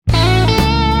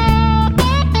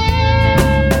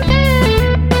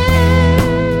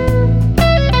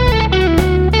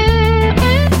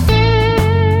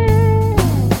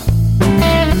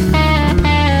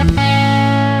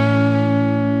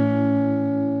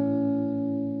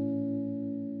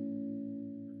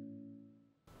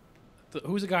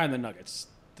who's the guy in the Nuggets?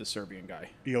 The Serbian guy.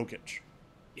 Jokic.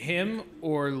 Him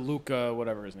or Luka,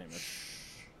 whatever his name is.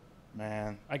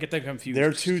 Man, I get them confused.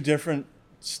 they're two different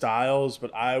styles,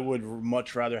 but I would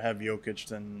much rather have Jokic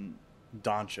than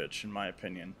Doncic, in my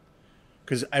opinion.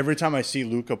 Because every time I see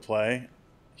Luka play,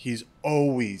 he's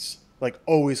always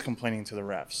complaining to the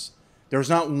refs. There's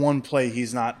not one play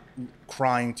he's not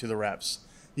crying to the refs.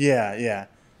 Yeah.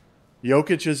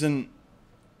 Jokic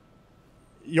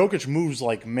moves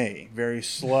like me, very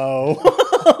slow,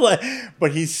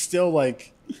 but he's still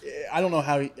like, I don't know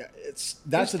how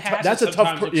that's a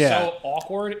tough. So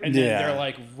awkward, and then they're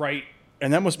like right.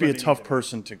 And that must be a tough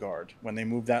person to guard when they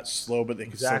move that slow, but they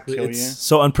can still kill you.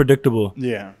 So unpredictable.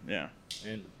 Yeah.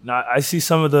 And now I see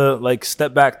some of the like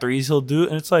step back threes he'll do,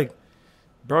 and it's like,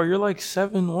 bro, you're like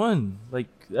 7'1". Like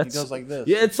that's, he goes like this.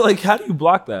 Yeah, it's like, how do you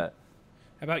block that?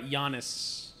 How about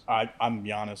Giannis? I'm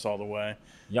Giannis all the way.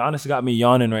 Giannis got me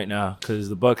yawning right now because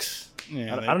the Bucks.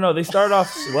 Yeah, I don't know. They started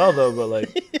off well though, but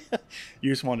like,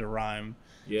 you just wanted to rhyme.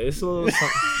 Yeah, it's a little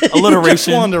alliteration. Just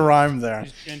wanted to rhyme there.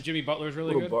 And Jimmy Butler's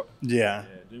really good. Yeah.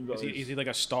 Is he like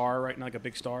a star right now, like a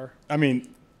big star? I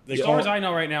mean, the stars I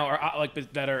know right now are like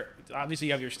that are obviously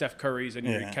you have your Steph Currys and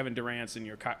your Kevin Durant's and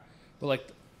your, but like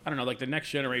I don't know, like the next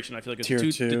generation I feel like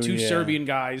is the two Serbian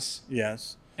guys.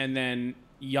 Yes. And then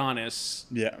Giannis.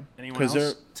 Yeah. Anyone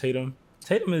else? Tatum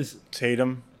is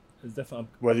definitely,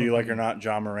 whether you like or not,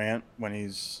 Ja Morant when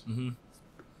he's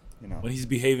when he's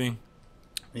behaving.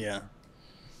 Yeah.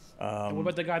 And what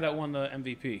about the guy that won the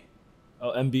MVP?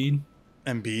 Oh, Embiid,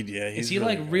 yeah. Is he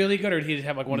really like really good, or did he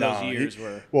have like one of those years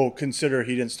where? Well, consider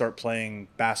he didn't start playing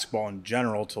basketball in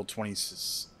general till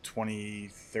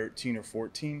 2013 or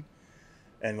 14.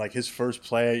 And like his first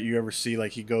play you ever see,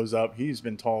 like he goes up, he's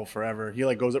been tall forever. He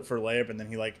like goes up for a layup and then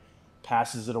he like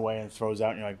passes it away and throws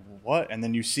out, and you're like, what? And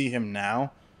then you see him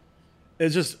now.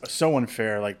 It's just so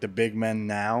unfair, like the big men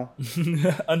now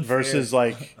versus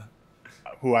like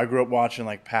who I grew up watching,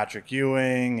 like Patrick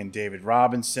Ewing and David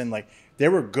Robinson. Like they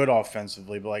were good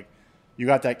offensively, but like you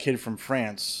got that kid from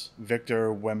France,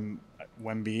 Victor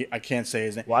Wemby. I can't say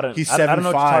his name. Well, he's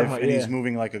 7'5" and he's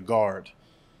moving like a guard.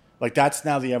 Like that's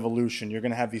now the evolution. You're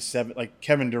gonna have these like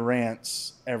Kevin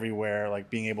Durant's everywhere,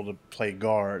 like being able to play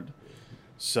guard.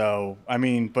 So I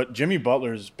mean, but Jimmy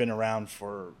Butler's been around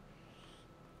for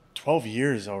 12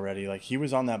 years already. Like he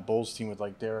was on that Bulls team with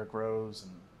like Derrick Rose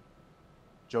and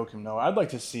Joakim Noah. I'd like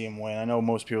to see him win. I know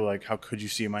most people are like, how could you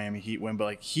see a Miami Heat win? But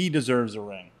like he deserves a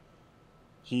ring.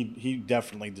 He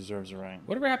definitely deserves a ring.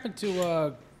 Whatever happened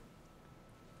to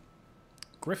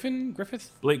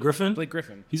Griffith? Blake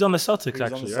Griffin. He's on the Celtics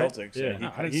actually, right? Celtics, yeah.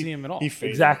 No, I didn't see him at all. He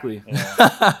faded. Exactly.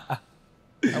 Yeah.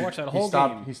 I watched that whole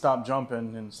game. He stopped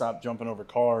jumping and stopped jumping over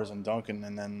cars and dunking,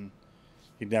 and then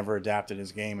he never adapted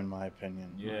his game, in my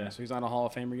opinion. Yeah. So he's not a Hall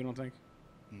of Famer, you don't think?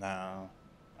 No,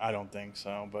 I don't think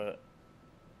so. But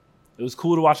it was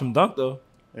cool to watch him dunk, though.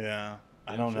 Yeah,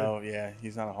 I don't know. Yeah,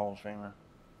 he's not a Hall of Famer.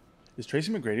 Is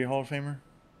Tracy McGrady a Hall of Famer?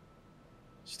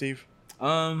 Steve?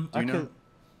 Do you know?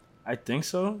 I think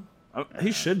so.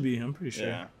 He should be. I'm pretty sure.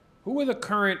 Yeah. Who are the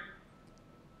current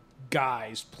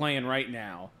guys playing right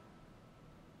now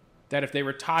that if they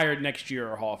retired next year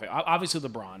are Hall of Fame? Obviously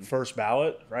LeBron. First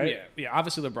ballot, right? Yeah.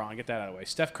 Obviously LeBron. Get that out of the way.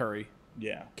 Steph Curry.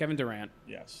 Yeah. Kevin Durant.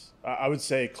 Yes. I would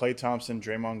say Klay Thompson,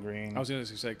 Draymond Green. I was going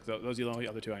to say those are the only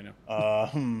other two I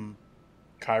know.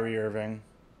 Kyrie Irving.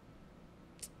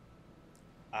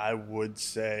 I would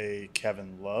say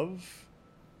Kevin Love.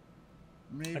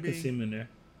 Maybe. I could see him in there.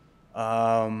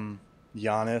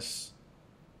 Giannis.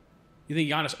 You think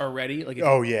Giannis already?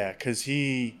 Yeah, because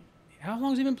how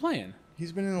long has he been playing?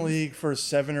 He's been in the league for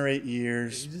 7 or 8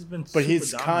 years. He's just been but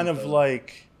he's kind of though.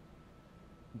 like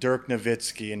Dirk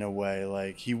Nowitzki in a way.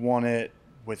 Like he won it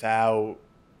without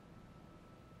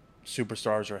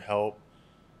superstars or help.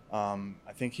 I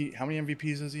think how many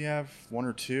MVPs does he have? 1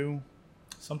 or 2?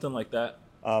 Something like that.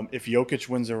 If Jokic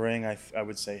wins a ring, I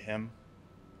would say him,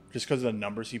 just because of the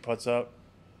numbers he puts up.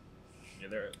 Yeah,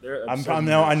 they're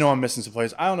I know I'm missing some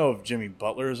plays. I don't know if Jimmy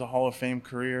Butler is a Hall of Fame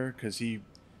career because he's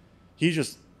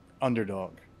just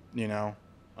underdog, you know.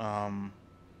 I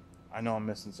know I'm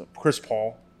missing some. Chris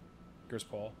Paul.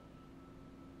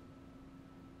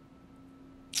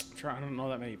 I don't know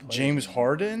that many players. James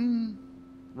Harden.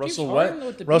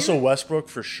 Russell Westbrook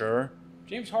for sure.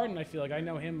 James Harden, I feel like I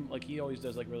know him. Like he always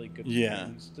does like really good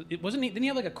things. Didn't he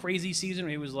have like a crazy season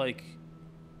where he was like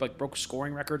broke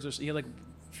scoring records? Or he had like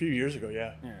a few years ago.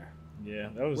 Yeah. Yeah.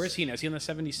 That was. Where's he now? Is he on the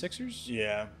 76ers?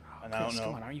 Yeah. And I don't know.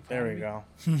 Come on, are you there we go.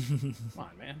 Come on,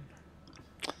 man.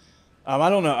 I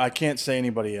don't know. I can't say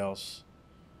anybody else.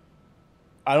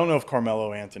 I don't know if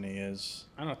Carmelo Anthony is.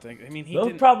 I don't think. I mean,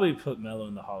 They'll probably put Melo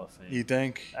in the Hall of Fame. You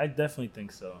think? I definitely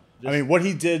think so. I mean, what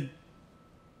he did.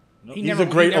 He's a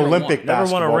great Olympic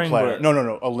basketball ring, player.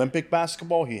 No. Olympic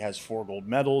basketball. He has 4 gold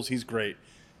medals. He's great.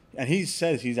 And he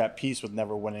says he's at peace with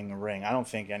never winning a ring. I don't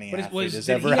think any athlete is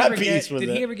ever at peace with it.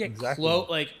 Did he ever get close?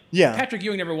 Like, Patrick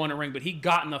Ewing never won a ring, but he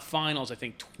got in the finals, I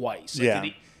think, twice.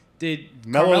 Like, did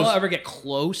Carmelo ever get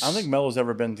close? I don't think Melo's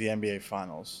ever been to the NBA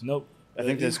Finals. Nope. I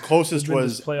think his closest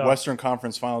was Western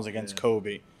Conference Finals against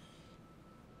Kobe.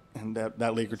 And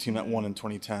that Laker team that won in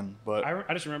 2010. But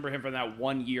I just remember him from that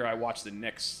one year I watched the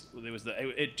Knicks.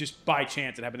 It just by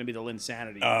chance it happened to be the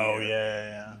Linsanity year. Oh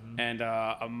yeah. And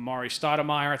Amari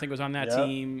Stoudemire I think was on that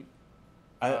team.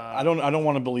 I don't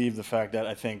want to believe the fact that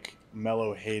I think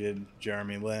Melo hated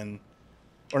Jeremy Lin,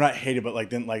 or not hated, but like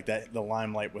didn't like that the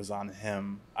limelight was on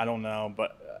him. I don't know,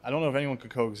 but I don't know if anyone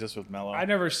could coexist with Melo. I've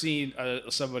never seen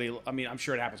somebody. I mean, I'm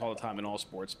sure it happens all the time in all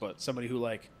sports, but somebody who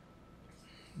like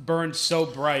burned so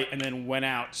bright and then went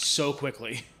out so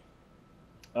quickly.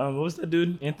 What was that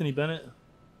dude? Anthony Bennett?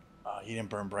 He didn't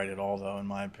burn bright at all, though, in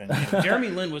my opinion. Jeremy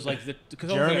Lin was like because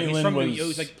he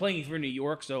was like playing for New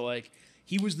York, so like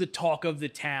he was the talk of the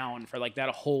town for like that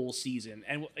whole season,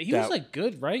 and he was like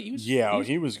good, right?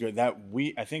 He was good. That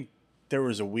week, I think there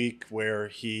was a week where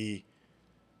he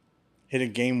hit a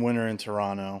game winner in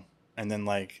Toronto, and then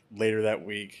like later that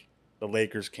week, the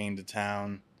Lakers came to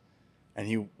town, and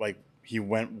he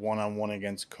went 1-on-1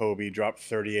 against Kobe, dropped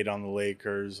 38 on the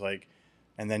Lakers,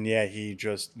 and then he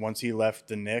just once he left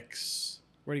the Knicks.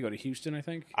 Where did he go, to Houston? I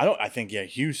think. I think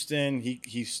Houston.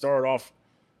 He started off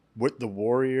with the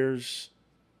Warriors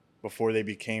before they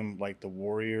became like the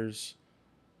Warriors.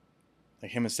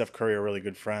 Like him and Steph Curry are really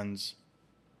good friends,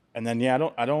 and then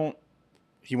I don't.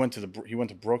 He went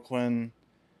to Brooklyn.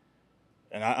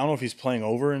 And I don't know if he's playing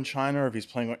over in China or if he's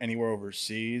playing anywhere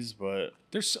overseas, but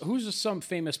who's some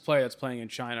famous player that's playing in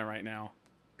China right now?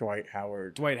 Dwight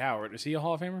Howard. Is he a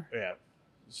Hall of Famer? Yeah.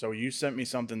 So you sent me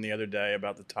something the other day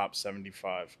about the top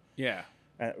 75. Yeah.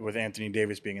 With Anthony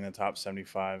Davis being in the top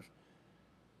 75.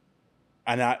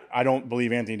 And I don't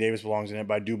believe Anthony Davis belongs in it,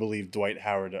 but I do believe Dwight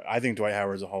Howard. I think Dwight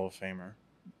Howard is a Hall of Famer.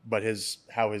 But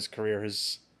how his career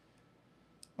has...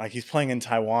 Like, he's playing in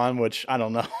Taiwan, which I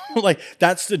don't know. Like,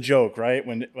 that's the joke, right?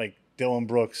 When, like, Dylan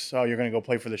Brooks, you're going to go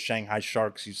play for the Shanghai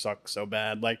Sharks. You suck so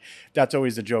bad. Like, that's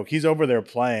always the joke. He's over there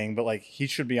playing, but, like, he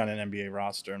should be on an NBA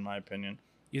roster, in my opinion.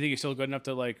 You think he's still good enough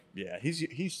to, like... Yeah,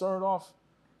 he started off...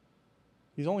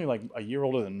 He's only, like, a year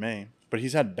older than me, but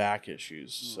he's had back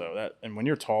issues. So that... And when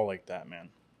you're tall like that, man...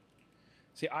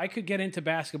 See, I could get into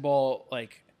basketball,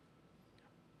 like...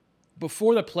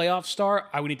 Before the playoffs start,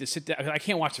 I would need to sit down. I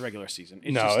can't watch the regular season.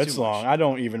 It's long. I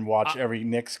don't even watch every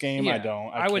Knicks game. Yeah, I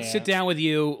don't. I would sit down with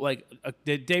you like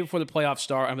the day before the playoffs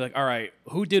start. I'd be like, all right,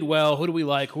 who did well? Who do we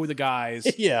like? Who are the guys?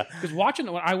 Yeah. Because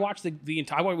I watched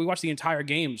we watched the entire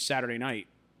game Saturday night.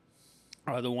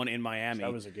 The one in Miami.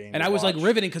 That was a game. And I was like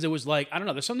riveting because it was like, I don't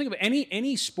know. There's something about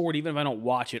any sport, even if I don't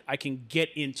watch it, I can get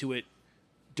into it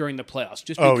during the playoffs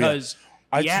just because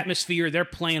the atmosphere, they're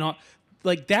playing on.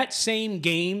 Like, that same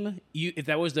game, if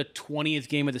that was the 20th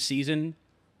game of the season,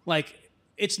 like,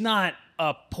 it's not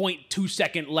a 0.2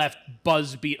 second left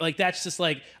buzz beat. Like, that's just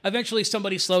like, eventually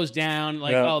somebody slows down.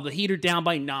 Like, the Heat are down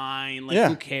by 9. Like,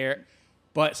 who cares?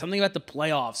 But something about the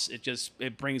playoffs,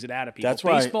 it brings it out of people. That's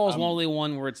why baseball is only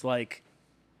one where it's like,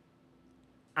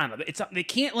 I don't know. They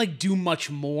can't, like, do much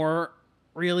more,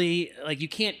 really. Like,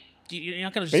 you're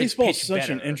not going to just baseball's pitch such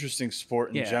better. an interesting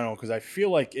sport in general because I feel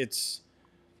like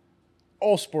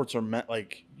all sports are meant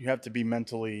like you have to be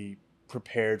mentally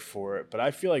prepared for it. But I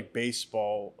feel like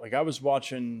baseball, like I was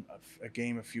watching a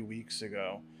game a few weeks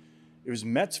ago. It was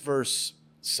Mets versus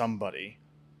somebody.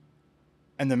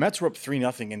 And the Mets were up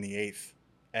 3-0 in the 8th.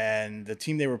 And the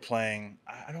team they were playing,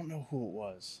 I don't know who it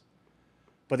was.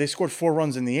 But they scored 4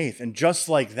 runs in the 8th. And just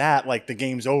like that, like the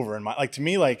game's over. To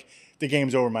me, like the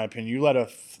game's over in my opinion. You let a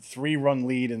 3-run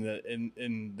lead in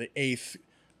the 8th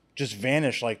just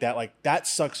vanish like that. Like, that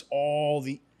sucks all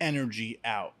the energy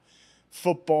out.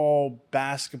 Football,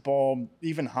 basketball,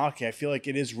 even hockey, I feel like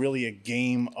it is really a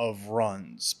game of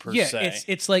runs per se. Yeah,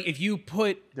 it's like if you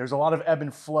put... There's a lot of ebb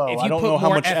and flow. If you I don't put know how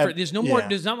more much effort, there's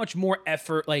not much more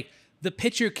effort. Like, the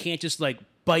pitcher can't just, like,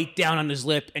 bite down on his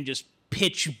lip and just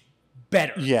pitch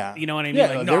better. Yeah. You know what I mean?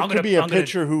 Yeah, like, there could be a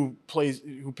pitcher who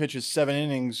pitches 7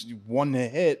 innings, 1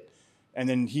 hit, and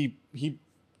then he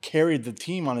carried the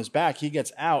team on his back. He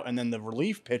gets out, and then the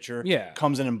relief pitcher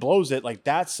comes in and blows it. Like,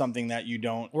 that's something that you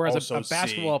don't. Whereas also a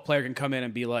basketball player can come in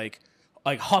and be like,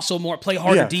 like hustle more, play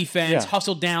harder defense,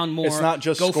 hustle down more. It's not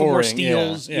just go scoring. for more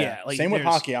steals. Like same with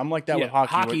hockey. I'm like that with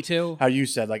hockey. Hockey too. How you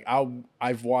said, like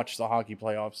I've watched the hockey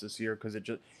playoffs this year because it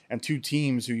just and two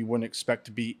teams who you wouldn't expect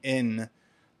to be in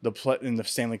the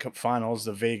Stanley Cup Finals,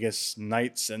 the Vegas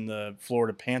Knights and the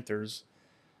Florida Panthers.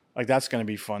 Like that's going to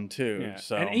be fun too. Yeah.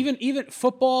 So and even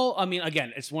football. I mean,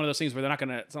 again, it's one of those things where they're not going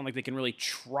to. It's not like they can really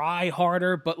try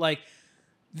harder, but like.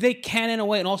 They can in a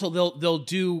way, and also they'll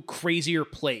do crazier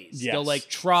plays. Yes. They'll like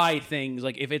try things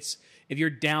like if you're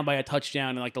down by a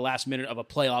touchdown in like the last minute of a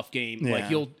playoff game, like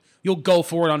you'll go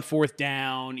for it on fourth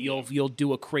down. You'll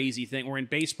do a crazy thing. Or in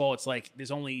baseball, it's like there's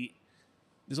only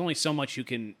so much you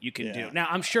can do. Now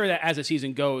I'm sure that as the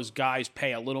season goes, guys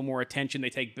pay a little more attention. They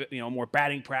take more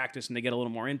batting practice and they get a little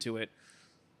more into it.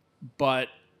 But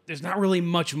there's not really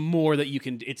much more that you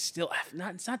can. It's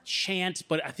not chance,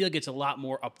 but I feel like it's a lot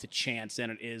more up to chance than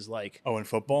it is like. Oh, in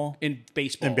football, in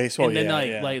baseball, and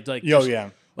then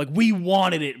like we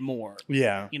wanted it more.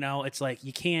 Yeah, it's like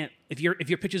you can't if your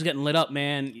pitch is getting lit up,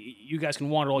 man. You guys can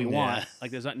want it all you want.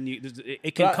 Like there's nothing.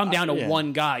 It can come down to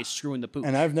one guy screwing the poop.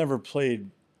 And I've never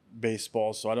played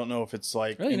baseball, so I don't know if it's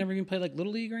like. Really, you never even played like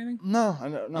little league or anything? No.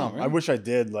 Oh, really? I wish I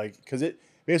did, like because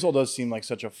baseball does seem like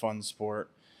such a fun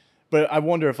sport. But I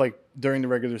wonder if, like, during the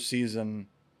regular season,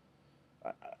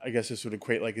 I guess this would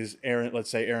equate, like, let's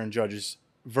say Aaron Judge is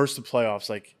versus the playoffs.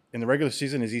 Like, in the regular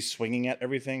season, is he swinging at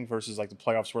everything versus, like, the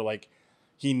playoffs where, like,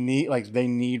 they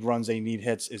need runs, they need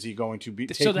hits. Is he going to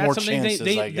take more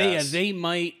chances, I guess? They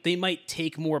might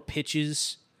take more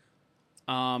pitches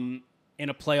in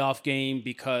a playoff game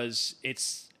because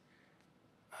it's,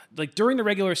 like during the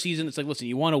regular season, it's like, listen,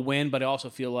 you want to win, but I also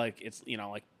feel like it's,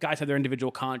 like guys have their individual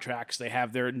contracts. They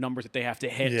have their numbers that they have to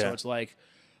hit. Yeah. So it's like,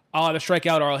 I'll have a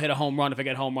strikeout or I'll hit a home run. If I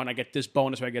get a home run, I get this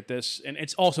bonus or I get this. And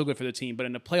it's also good for the team. But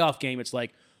in a playoff game, it's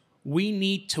like, we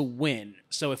need to win.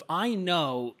 So if I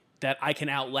know that I can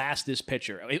outlast this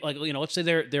pitcher, like, let's say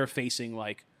they're facing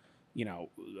like,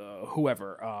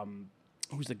 whoever,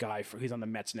 who's the guy he's on the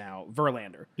Mets now,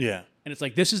 Verlander. Yeah. And it's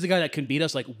like, this is the guy that can beat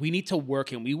us. Like, we need to work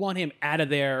him. We want him out of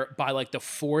there by like the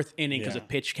fourth inning because of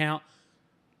pitch count.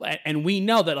 And we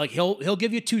know that like he'll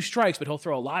give you 2 strikes, but he'll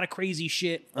throw a lot of crazy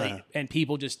shit. And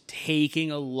people just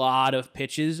taking a lot of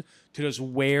pitches to just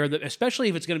wear especially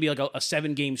if it's going to be like a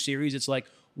 7-game series. It's like,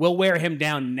 we'll wear him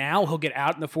down now. He'll get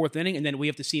out in the fourth inning, and then we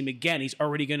have to see him again. He's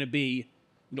already going to be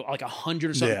like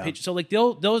 100 or something pitches. So like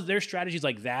their strategies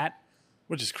like that.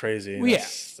 Which is crazy. Well,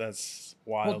 that's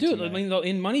wild. Well, dude, I mean,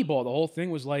 in Moneyball, the whole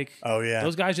thing was like,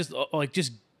 those guys just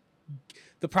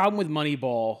the problem with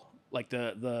Moneyball, like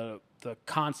the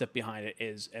concept behind it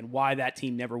is, and why that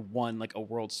team never won like a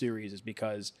World Series is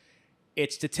because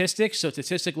it's statistics. So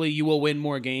statistically, you will win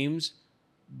more games,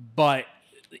 but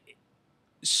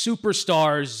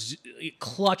superstars,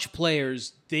 clutch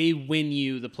players, they win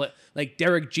you the play. Like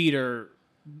Derek Jeter,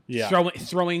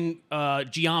 throwing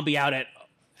Giambi out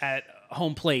at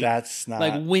home plate. That's not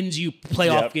like wins you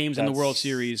playoff games in the World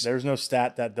Series. There's no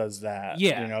stat that does that.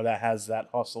 Yeah, that has that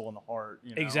hustle in the heart.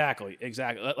 Exactly.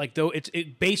 Like though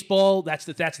baseball. That's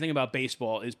the thing about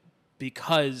baseball is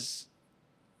because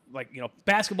like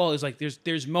basketball is like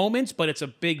there's moments, but it's a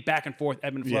big back and forth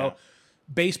ebb and flow. Yeah.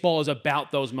 Baseball is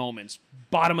about those moments.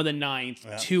 Bottom of the ninth,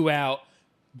 2 out,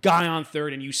 guy on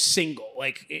third, and you single.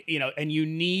 Like and you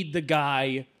need the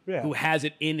guy. Who has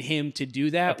it in him to do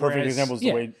that. A perfect example is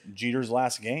the way Jeter's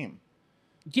last game.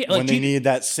 Yeah, when they needed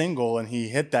that single, and he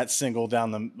hit that single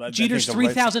down the... Jeter's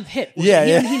 3,000th hit.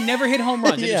 He never hit home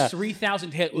runs. His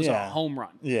 3,000th hit was a home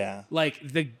run. Yeah. Like,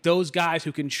 those guys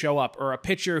who can show up, or a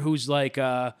pitcher who's like...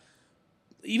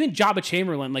 even Jabba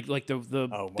Chamberlain, like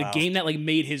the game that like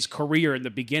made his career in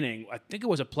the beginning, I think it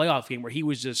was a playoff game where he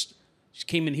was just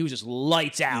came in, he was just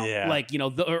lights out. Yeah. Like,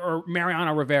 or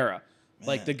Mariano Rivera.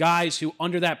 Like the guys who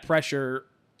under that pressure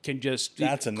can just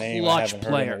that's a name clutch I haven't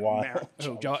player. Heard in a while.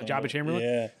 Jabba Chamberlain.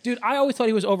 Yeah, dude, I always thought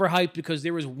he was overhyped because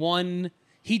there was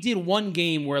he did one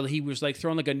game where he was like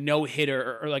throwing like a no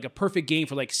hitter or like a perfect game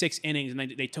for like 6 innings,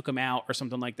 and they took him out or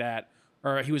something like that,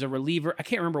 or he was a reliever. I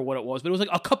can't remember what it was, but it was like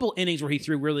a couple innings where he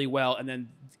threw really well, and then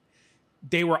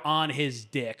they were on his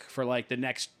dick for like the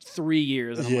next 3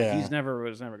 years, and I'm like, was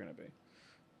never going to be.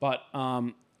 But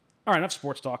all right, enough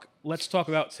sports talk. Let's talk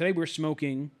about today. We're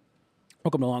smoking.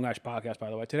 Welcome to Long Ash Podcast, by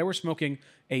the way. Today we're smoking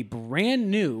a brand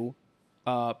new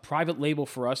private label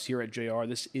for us here at JR.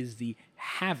 This is the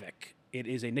Havoc. It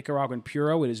is a Nicaraguan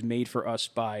Puro. It is made for us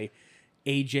by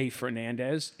AJ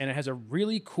Fernandez, and it has a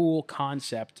really cool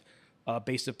concept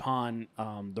based upon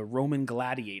the Roman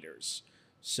gladiators.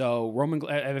 So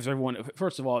everyone,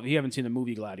 first of all, if you haven't seen the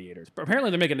movie Gladiators, but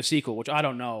apparently they're making a sequel, which I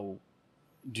don't know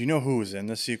Do you know who was in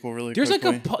the sequel really There's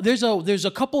quickly? there's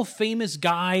a couple famous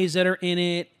guys that are in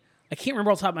it. I can't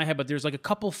remember off the top of my head, but there's like a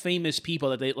couple famous people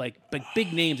that they like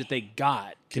big names that they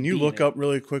got. Can you look up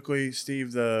really quickly,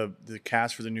 Steve, the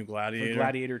cast for the new Gladiator? For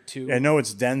Gladiator 2. Yeah, I know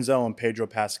it's Denzel and Pedro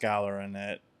Pascal are in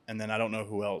it, and then I don't know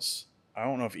who else. I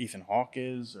don't know if Ethan Hawke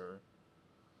is or.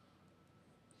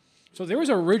 So there was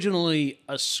originally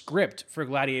a script for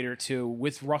Gladiator 2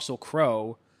 with Russell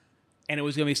Crowe, and it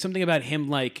was going to be something about him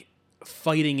like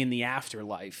fighting in the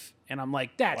afterlife, and I'm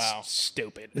like, that's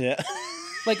stupid. Yeah.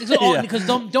 Like, because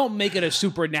don't make it a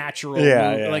supernatural movie.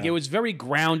 Yeah. Like, it was very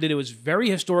grounded. It was very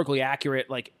historically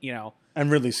accurate. Like, and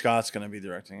Ridley Scott's going to be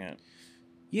directing it.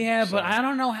 Yeah, so. But I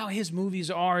don't know how his movies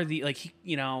are.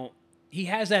 He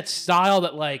has that style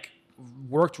that like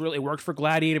worked for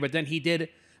Gladiator. But then he did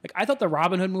I thought the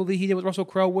Robin Hood movie he did with Russell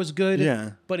Crowe was good.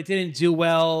 Yeah, but it didn't do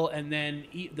well. And then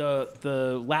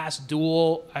the Last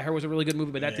Duel I heard was a really good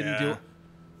movie, but that didn't do.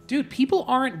 Dude, people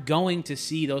aren't going to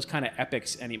see those kind of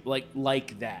epics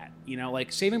like that.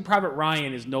 Like Saving Private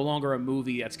Ryan is no longer a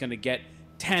movie that's going to get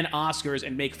 10 Oscars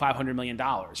and make $500 million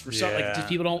for something. Like, just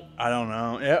people don't. I don't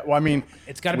know. Yeah, well, I mean,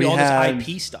 it's got to be all this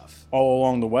IP stuff. All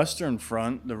Along the Western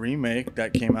Front, the remake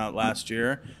that came out last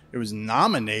year, it was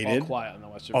nominated. All Quiet on the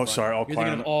Western Front. Oh, sorry, You're thinking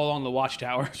of All Along the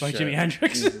Watchtower by Jimi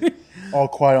Hendrix. All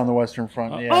Quiet on the Western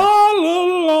Front. Yeah. All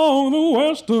along the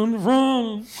Western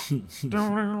Front.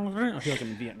 I feel like I'm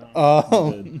in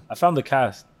Vietnam. I found the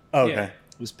cast. Oh, okay. Yeah.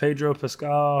 It was Pedro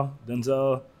Pascal,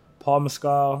 Denzel, Paul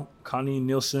Mescal, Connie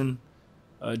Nielsen,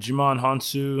 Jimon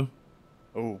Hansu.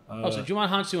 So Jimon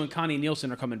Hansu and Connie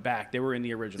Nielsen are coming back. They were in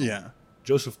the original. Yeah.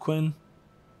 Joseph Quinn,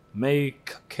 May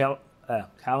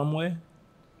Callumway.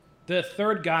 The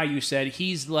third guy you said,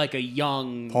 he's like a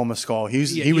young Paul Mescal. He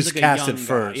was like casted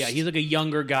first. Yeah, he's like a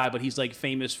younger guy, but he's like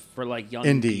famous for like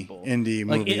young people. Indie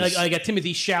movies. Like a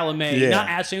Timothée Chalamet, not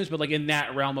as famous, but like in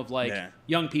that realm of like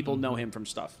young people know him from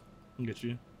stuff. I'll get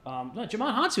you. No,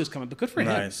 Jimon Hansu is coming, but good for him.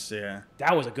 Nice, yeah.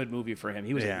 That was a good movie for him.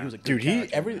 He was a good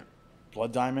character.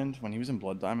 Blood Diamond, when he was in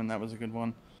Blood Diamond, that was a good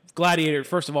one. Gladiator,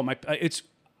 first of all,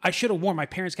 I should have worn, my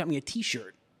parents got me a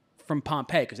t-shirt from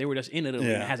Pompeii because they were just in Italy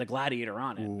and it has a gladiator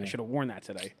on it. Ooh. I should have worn that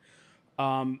today.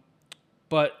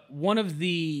 But one of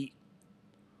the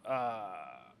I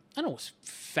don't know,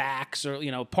 facts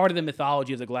or part of the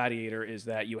mythology of the gladiator is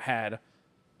that you had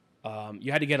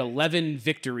to get 11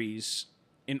 victories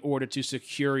in order to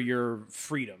secure your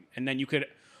freedom. And then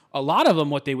a lot of them,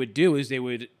 what they would do is they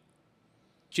would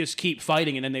just keep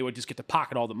fighting and then they would just get to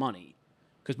pocket all the money.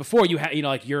 Because before you had,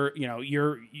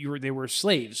 they were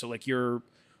slaves. So like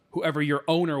whoever your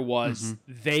owner was,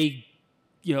 they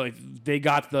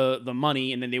got the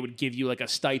money and then they would give you like a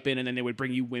stipend and then they would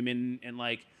bring you women and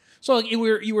like, so like you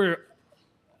were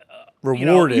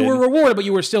rewarded. You were rewarded, but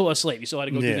you were still a slave. You still had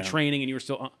to go through the training and you were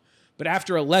still, but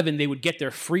after 11, they would get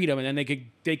their freedom and then they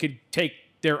could take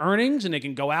their earnings and they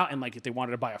can go out and like if they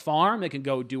wanted to buy a farm, they can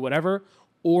go do whatever,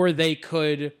 or they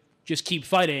could just keep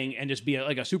fighting and just be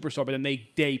like a superstar, but then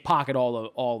they pocket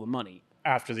all the money.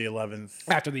 After the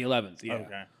 11th. Yeah.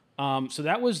 Okay. So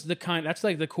that was that's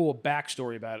like the cool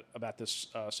backstory about this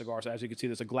cigar. So as you can see,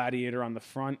 there's a Gladiator on the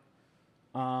front.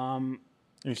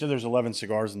 You said there's 11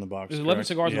 cigars in the box. There's 11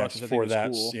 cigars in the box. Yes, I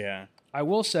think cool. Yeah. I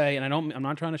will say, and I'm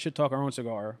not trying to shit talk our own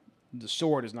cigar. The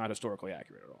sword is not historically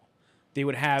accurate at all. They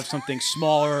would have something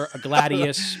smaller, a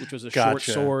gladius, which was a short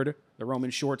sword, the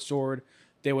Roman short sword.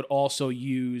 They would also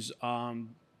use the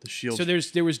shield. So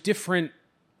there was different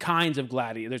kinds of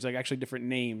gladiator. There's like actually different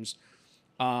names.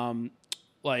 Some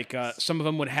of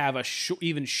them would have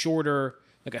even shorter,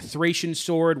 like a Thracian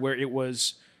sword, where it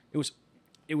was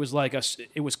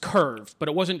curved, but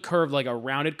it wasn't curved like a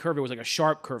rounded curve. It was like a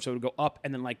sharp curve, so it would go up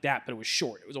and then like that, but it was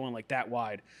short. It was only like that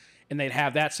wide, and they'd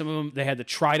have that. Some of them they had the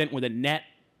trident with a net.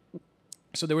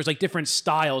 So there was like different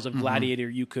styles of gladiator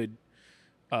you could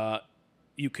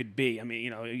be. I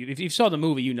mean, if you saw the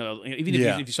movie, even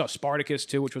if you saw Spartacus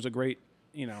too, which was a great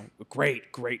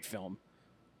film.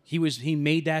 He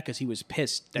made that because he was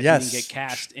pissed that he didn't get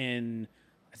cast in.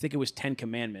 I think it was 10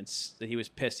 Commandments that he was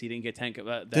pissed he didn't get 10.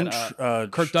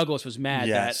 Kirk Douglas was mad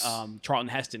that Charlton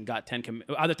Heston got 10.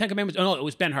 The 10 Commandments. Oh no, it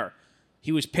was Ben-Hur.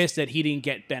 He was pissed that he didn't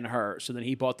get Ben-Hur, so then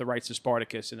he bought the rights to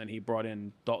Spartacus, and then he brought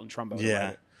in Dalton Trumbo. To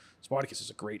write it. Spartacus is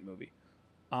a great movie.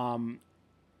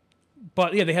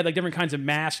 But yeah, they had like different kinds of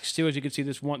masks too. As you can see,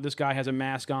 this guy has a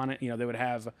mask on it. They would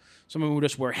have some of them would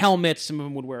just wear helmets, some of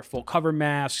them would wear full cover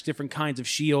masks, different kinds of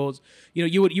shields.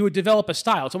 You would develop a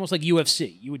style. It's almost like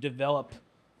UFC. You would develop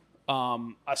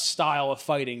a style of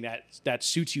fighting that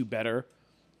suits you better.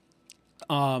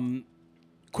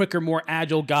 Quicker, more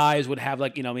agile guys would have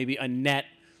like maybe a net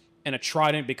and a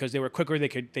trident because they were quicker. They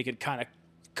could kind of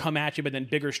come at you, but then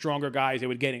bigger, stronger guys, they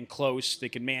would get in close. They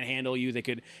could manhandle you. They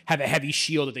could have a heavy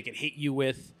shield that they could hit you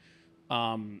with.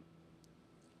 Do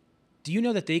you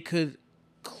know that they could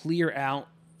clear out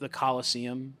the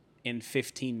Coliseum in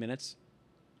 15 minutes?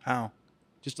 How?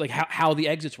 Just like how the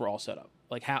exits were all set up,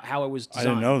 like how it was designed.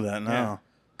 I didn't know that. No. Yeah.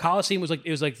 Coliseum was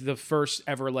like the first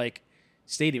ever like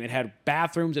stadium. It had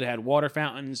bathrooms, it had water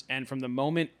fountains, and from the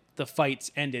moment the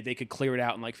fights ended, they could clear it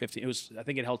out in like 15. I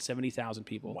think it held 70,000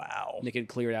 people. Wow. And they could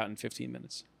clear it out in 15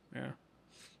 minutes. Yeah.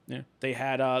 Yeah. They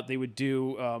had they would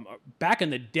do back in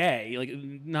the day, like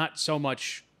not so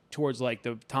much towards like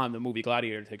the time the movie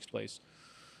Gladiator takes place.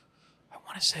 I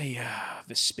want to say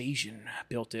Vespasian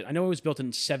built it. I know it was built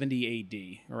in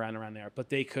 70 AD, around there. But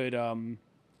they could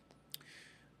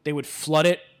they would flood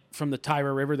it from the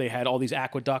Tiber River. They had all these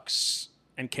aqueducts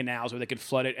and canals where they could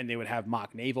flood it, and they would have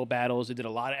mock naval battles. They did a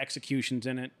lot of executions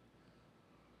in it.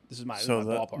 This is my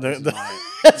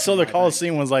ballpark. So the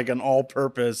Coliseum was like an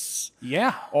all-purpose, thing.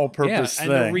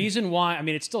 And the reason why, I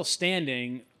mean, it's still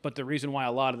standing, but the reason why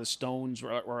a lot of the stones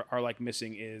are like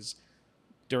missing is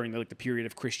during the period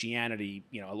of Christianity.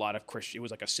 You know, a lot of it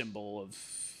was like a symbol of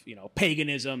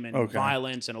paganism and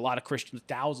violence, and a lot of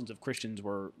thousands of Christians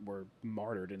were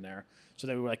martyred in there. So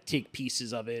they would like take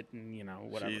pieces of it and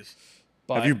whatever. Jeez.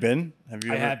 But have you been?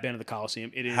 I have been to the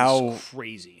Coliseum. It is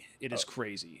crazy. It is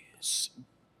crazy.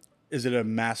 Is it a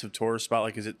massive tourist spot?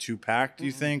 Like, is it too packed, do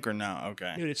you think, or no?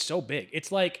 Okay. Dude, it's so big.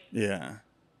 It's like... Yeah.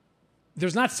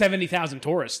 There's not 70,000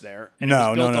 tourists there. And it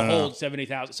was built to hold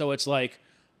 70,000. So it's like,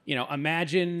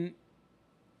 imagine...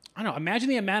 I don't know. Imagine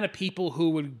the amount of people who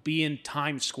would be in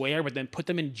Times Square, but then put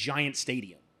them in giant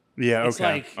stadium. Yeah, it's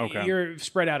like you're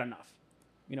spread out enough.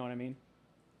 You know what I mean?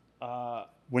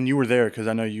 When you were there, because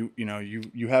I know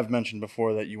you have mentioned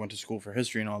before that you went to school for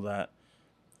history and all that.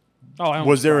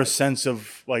 Was there a sense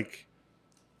of like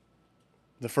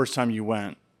the first time you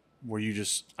went, were you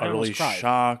just utterly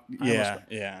shocked?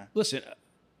 Yeah. Listen,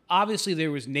 obviously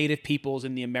there was native peoples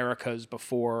in the Americas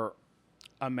before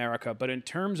America, but in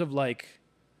terms of like,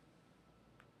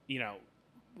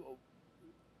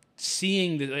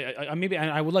 seeing maybe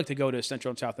I would like to go to Central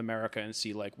and South America and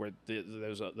see like where there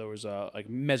was a like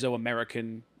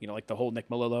Mesoamerican, like the whole Nick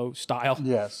Melillo style.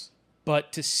 Yes.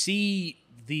 But to see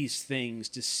these things,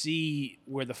 to see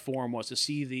where the Forum was, to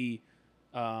see the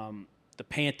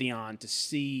Pantheon, to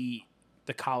see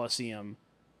the Colosseum,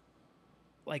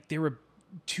 like they were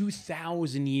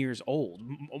 2,000 years old,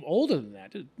 older than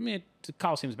that. I mean, the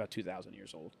Colosseum is about 2,000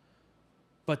 years old.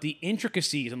 But the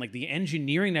intricacies and like the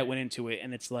engineering that went into it,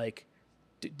 and it's like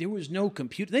there was no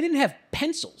computer. They didn't have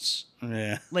pencils,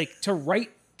 like to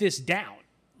write this down.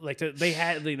 Like they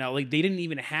had, like they didn't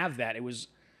even have that. It was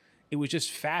just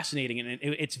fascinating, and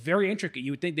it's very intricate.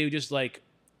 You would think they would just like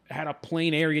had a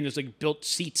plain area and just like built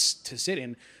seats to sit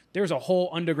in. There was a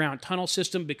whole underground tunnel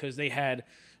system because they had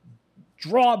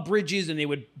drawbridges, and they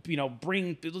would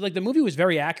bring, like, the movie was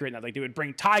very accurate. Like they would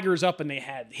bring tigers up, and they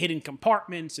had hidden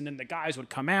compartments, and then the guys would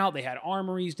come out. They had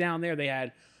armories down there. They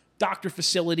had doctor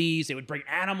facilities. They would bring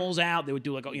animals out. They would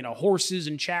do like horses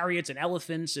and chariots and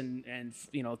elephants and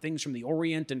things from the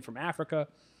Orient and from Africa.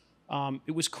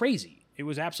 It was crazy. It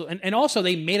was absolutely, and also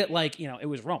they made it like it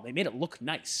was Rome. They made it look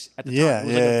nice at the time. It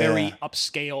was like a very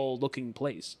upscale looking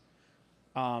place.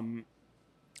 But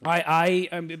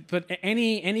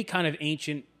any kind of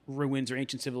ancient ruins or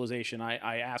ancient civilization,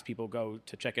 I ask people go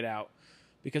to check it out,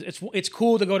 because it's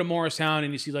cool to go to Morristown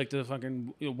and you see like the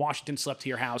fucking Washington slept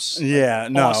here house. Yeah,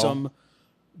 like, awesome.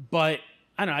 But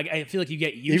I don't know. I feel like you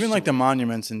get used even to like it. The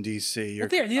monuments in DC.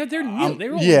 They're new.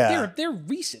 They're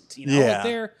recent.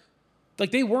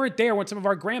 Like they weren't there when some of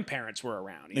our grandparents were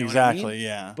around. Exactly. What I mean?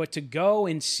 Yeah. But to go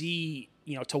and see,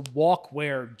 to walk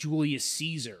where Julius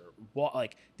Caesar,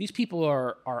 like these people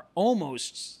are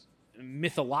almost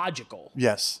mythological.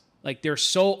 Yes. Like they're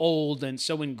so old and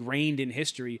so ingrained in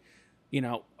history. And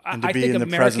I to be think in the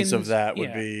presence of that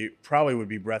would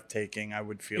be breathtaking. I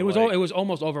would feel it was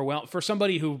almost overwhelming for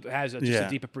somebody who has just a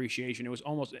deep appreciation. It was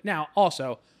almost. Now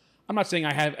also, I'm not saying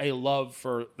I have a love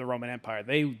for the Roman Empire.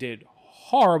 They did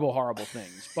horrible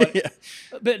things, but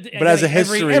but as a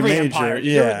history every major, empire,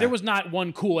 there was not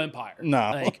one cool empire.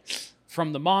 No, like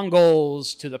from the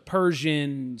Mongols to the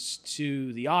Persians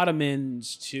to the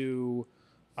Ottomans to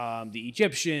the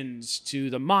Egyptians to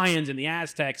the Mayans and the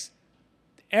Aztecs,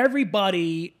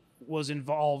 everybody was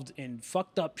involved in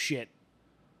fucked up shit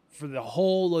for the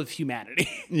whole of humanity.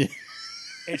 Yeah.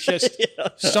 It's just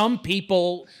some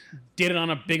people did it on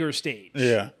a bigger stage.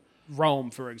 Yeah.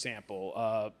 Rome, for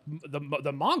example,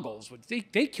 the Mongols,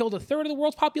 they killed a third of the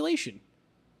world's population.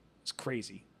 It's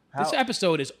crazy. This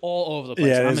episode is all over the place.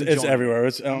 Yeah, it's everywhere.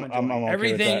 I'm okay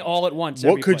Everything with that. all at once.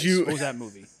 What could you? What was that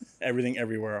movie? Everything,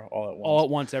 everywhere, all at once. All at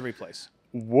once, every place.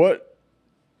 What?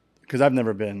 Because I've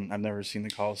never seen the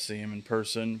Coliseum in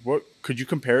person. What could you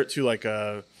compare it to? Like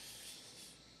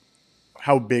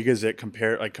how big is it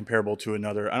comparable to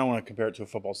another? I don't want to compare it to a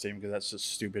football stadium because that's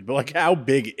just stupid. But like, how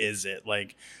big is it?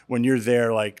 Like when you're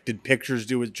there, like did pictures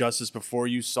do it justice before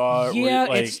you saw it?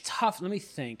 Yeah, it's tough. Let me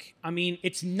think. I mean,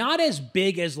 it's not as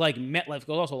big as like MetLife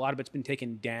because also a lot of it's been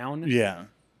taken down. Yeah,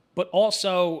 but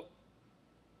also.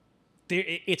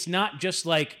 It's not just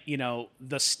like,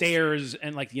 the stairs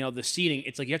and like, the seating.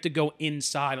 It's like you have to go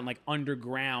inside and like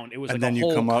underground. It was and like then a whole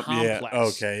you come up, complex. Yeah.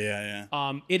 Okay,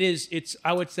 yeah.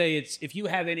 I would say if you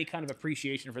have any kind of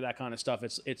appreciation for that kind of stuff,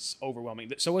 it's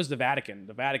overwhelming. So was the Vatican.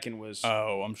 The Vatican was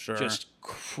I'm sure just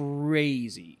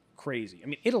crazy. I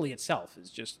mean, Italy itself is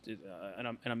just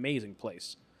an amazing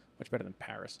place. Much better than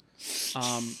Paris.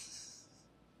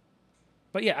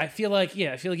 But yeah, I feel like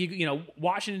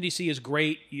Washington D.C. is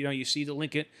great. You see the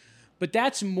Lincoln, but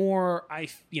that's more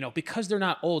because they're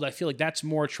not old. I feel like that's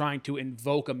more trying to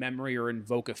invoke a memory or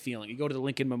invoke a feeling. You go to the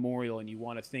Lincoln Memorial and you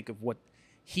want to think of what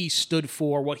he stood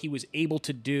for, what he was able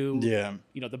to do. Yeah,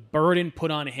 the burden put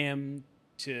on him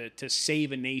to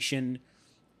save a nation,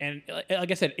 and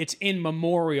like I said, it's in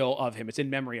memorial of him. It's in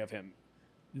memory of him.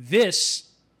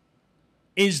 This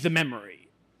is the memory.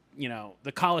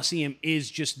 The Coliseum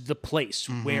is just the place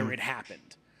where it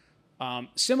happened.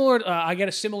 I get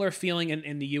a similar feeling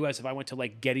in the U.S. if I went to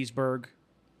like Gettysburg.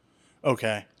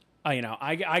 Okay.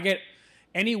 I get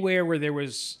anywhere where there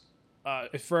was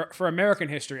for American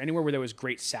history, anywhere where there was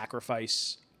great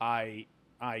sacrifice. I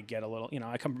get a little.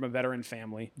 I come from a veteran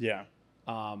family. Yeah.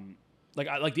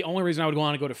 Like the only reason I would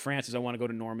want to go to France is I want to go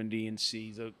to Normandy and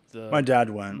see the my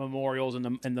dad went memorials and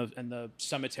the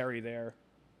cemetery there.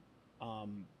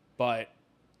 But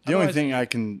the only thing I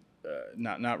can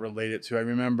not relate it to, I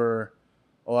remember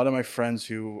a lot of my friends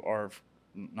who are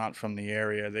not from the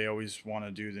area, they always want to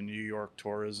do the New York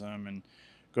tourism and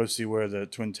go see where the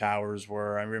Twin Towers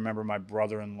were. I remember my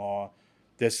brother-in-law,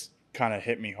 this kind of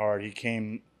hit me hard.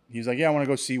 He's like, yeah, I want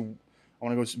to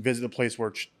go visit the place where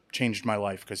it changed my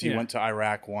life because he went to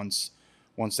Iraq once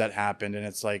that happened. And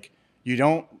it's like, you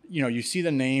don't, you see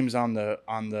the names on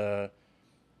the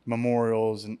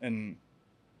memorials and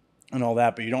all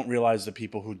that, but you don't realize the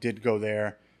people who did go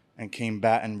there and came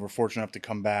back and were fortunate enough to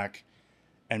come back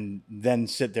and then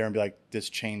sit there and be like, it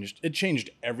changed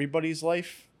everybody's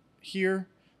life here,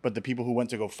 but the people who went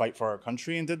to go fight for our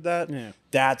country and did that,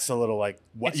 that's a little like,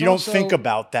 what you don't think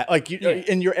about that. Like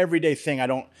in your everyday thing, I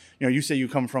don't, you say you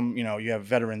come from, you have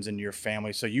veterans in your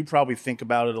family, so you probably think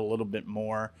about it a little bit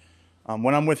more.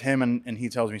 When I'm with him and he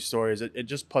tells me stories, it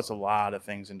just puts a lot of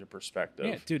things into perspective.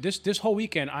 Yeah, dude, this whole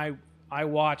weekend, I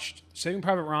watched Saving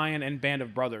Private Ryan and Band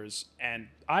of Brothers, and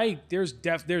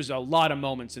there's a lot of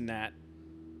moments in that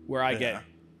where I get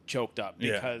choked up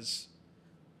because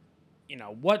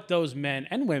what those men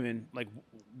and women like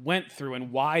went through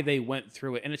and why they went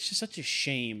through it, and it's just such a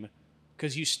shame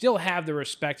because you still have the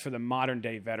respect for the modern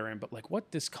day veteran, but like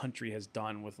what this country has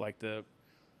done with like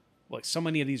so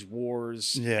many of these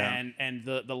wars and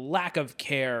the lack of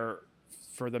care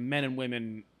for the men and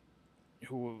women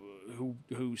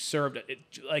who served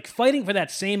like fighting for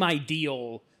that same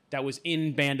ideal that was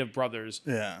in Band of Brothers.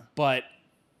 Yeah. But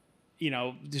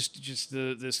just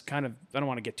this kind of, I don't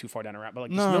want to get too far down a route, but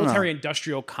like this military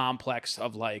industrial complex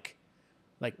of like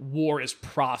war is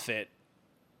profit.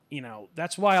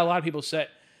 That's why a lot of people say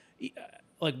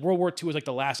like World War II was like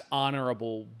the last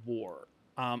honorable war.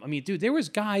 I mean, dude, there was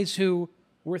guys who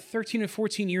were 13 and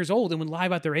 14 years old and would lie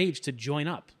about their age to join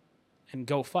up and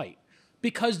go fight.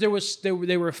 Because they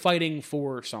were fighting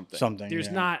for something.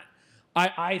 There's not.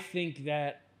 I think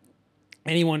that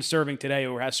anyone serving today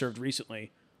or has served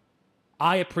recently,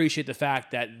 I appreciate the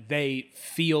fact that they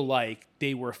feel like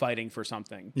they were fighting for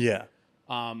something. Yeah.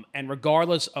 And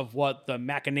regardless of what the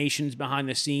machinations behind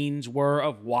the scenes were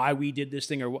of why we did this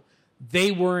thing or what,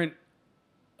 they weren't.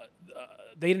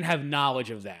 They didn't have knowledge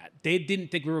of that. They didn't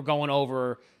think we were going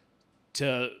over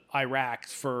to Iraq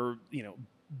for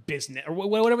business or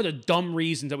whatever the dumb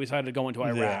reasons that we decided to go into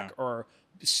Iraq or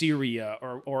Syria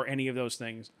or any of those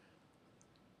things.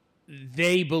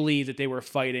 They believe that they were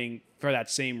fighting for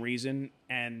that same reason,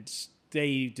 and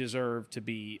they deserve to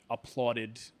be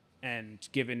applauded and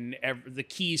given the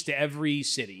keys to every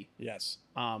city. Yes.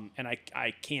 And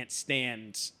I can't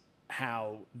stand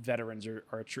how veterans are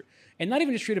and not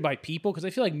even just treated by people, because I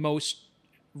feel like most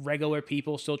regular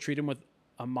people still treat them with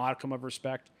a modicum of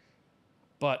respect.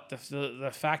 But the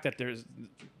fact that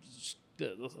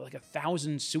like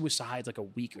 1,000 suicides like a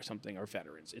week or something are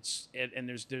veterans. And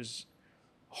there's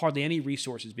hardly any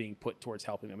resources being put towards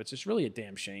helping them. It's just really a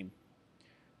damn shame,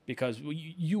 because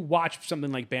you watch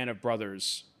something like Band of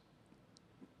Brothers,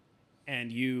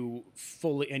 and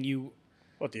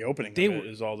what the opening of it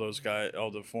is all those guys,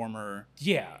 all the former.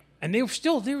 Yeah, and they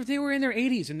were in their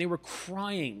 80s and they were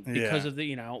crying because of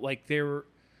the like they were,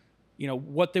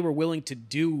 what they were willing to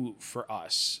do for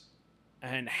us,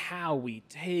 and how we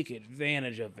take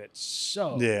advantage of it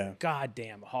so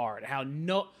goddamn hard.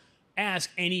 Ask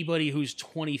anybody who's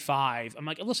 25. I'm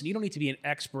like, listen, you don't need to be an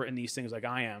expert in these things like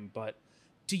I am, but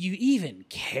do you even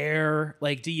care?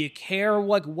 Like, do you care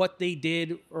what they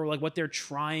did or like what they're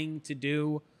trying to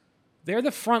do? They're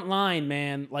the front line,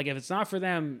 man. Like, if it's not for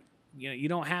them, you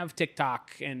don't have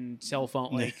TikTok and cell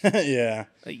phone. Like,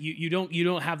 you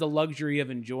don't have the luxury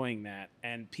of enjoying that,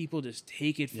 and people just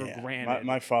take it for granted.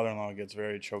 My father-in-law gets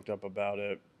very choked up about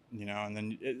it, and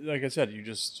then, like I said, you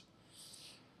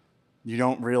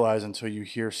don't realize until you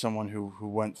hear someone who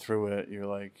went through it. You're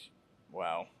like,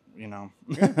 wow, My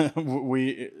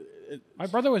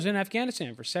brother was in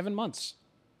Afghanistan for 7 months.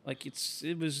 Like,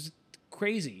 it was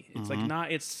crazy. It's like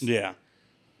not. It's and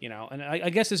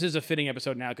I guess this is a fitting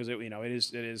episode now because it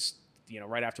is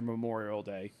right after Memorial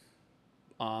Day.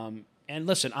 And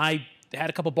listen, I had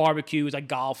a couple barbecues. I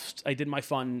golfed. I did my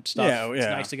fun stuff. It's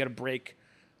nice to get a break.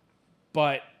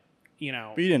 But you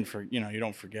didn't you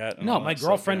don't forget. No, my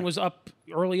girlfriend was up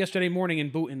early yesterday morning in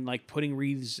Boonton, like putting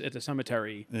wreaths at the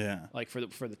cemetery. Yeah, like for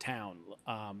the town.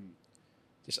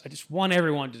 I just want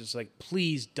everyone to just like,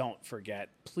 please don't forget.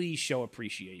 Please show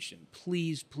appreciation.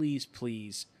 Please, please,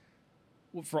 please.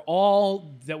 For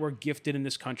all that we're gifted in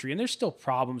this country, and there's still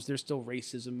problems. There's still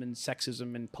racism and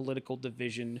sexism and political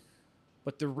division.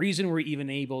 But the reason we're even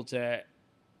able to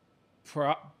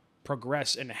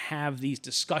progress and have these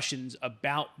discussions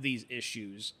about these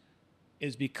issues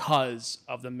is because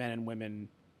of the men and women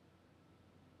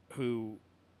who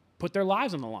put their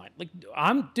lives on the line. Like,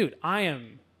 I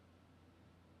am...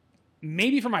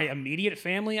 Maybe for my immediate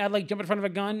family, I'd like jump in front of a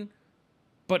gun,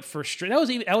 but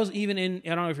that was even in,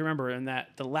 I don't know if you remember, in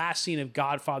the last scene of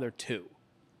Godfather 2,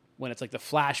 when it's like the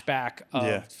flashback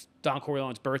of Don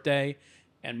Corleone's birthday,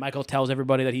 and Michael tells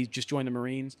everybody that he just joined the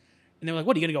Marines, and they're like,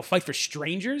 "What, are you gonna go fight for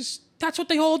strangers?" That's what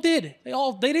they all did.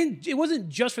 They didn't. It wasn't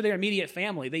just for their immediate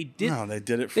family. They did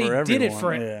it for everyone. They did it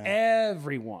for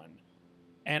everyone.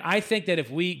 And I think that if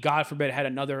we, God forbid, had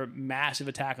another massive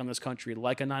attack on this country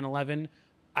like a 9/11.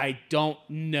 I don't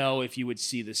know if you would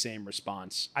see the same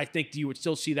response. I think you would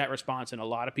still see that response in a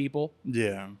lot of people.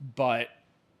 Yeah. But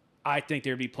I think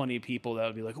there'd be plenty of people that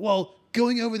would be like, well,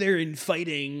 going over there and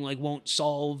fighting won't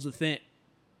solve the thing.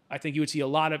 I think you would see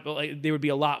there would be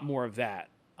a lot more of that.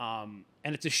 And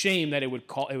it's a shame that it would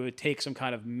take some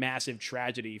kind of massive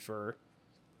tragedy for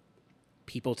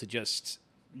people to just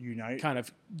unite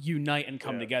and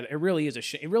come together. It really is a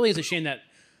shame. It really is a shame that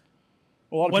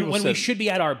when we should be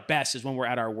at our best is when we're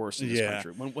at our worst in this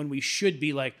country. When we should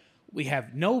be we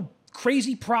have no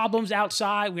crazy problems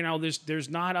outside. There's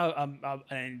not an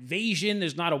invasion.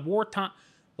 There's not a wartime.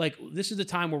 This is the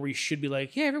time where we should be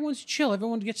everyone's chill.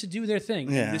 Everyone gets to do their thing.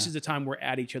 Yeah. And this is the time we're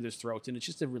at each other's throats, and it's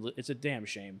just it's a damn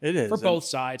shame. It is for both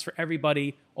sides, for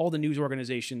everybody, all the news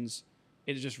organizations.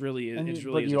 It just really is. It's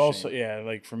really. But you also,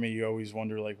 for me, you always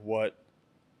wonder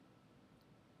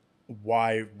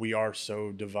why we are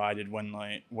so divided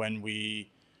when we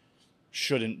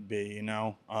shouldn't be. I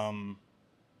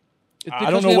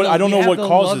don't know what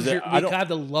causes it. We have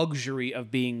the luxury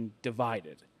of being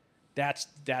divided. That's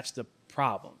the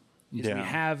problem. We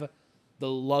have the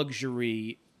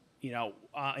luxury, in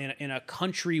a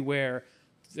country where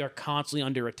they're constantly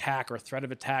under attack or threat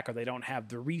of attack, or they don't have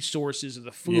the resources or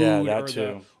the food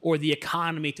or the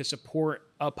economy to support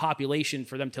a population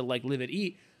for them to live and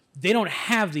eat. They don't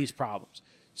have these problems.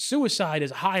 Suicide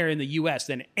is higher in the U.S.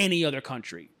 than any other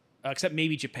country, except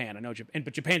maybe Japan. I know Japan,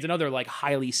 but Japan's another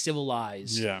highly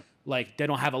civilized. Yeah. They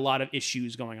don't have a lot of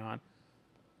issues going on.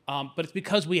 But it's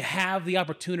because we have the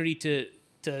opportunity to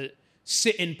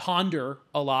sit and ponder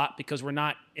a lot because we're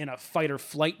not in a fight or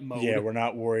flight mode. Yeah, we're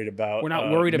not worried about. We're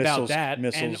not worried about that.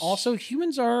 Missiles. And also,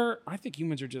 I think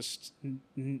humans are just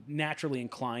naturally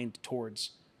inclined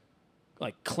towards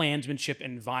clansmanship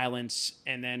and violence.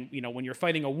 And then, when you're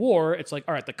fighting a war, it's all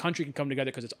right, the country can come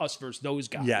together because it's us versus those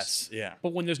guys. Yes, yeah.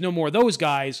 But when there's no more of those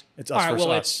guys, it's us versus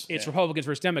us. It's Republicans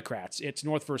versus Democrats. It's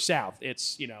North versus South.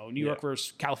 It's, New York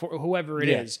versus California, whoever it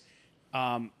is.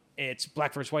 It's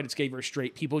black versus white. It's gay versus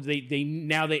straight. People, they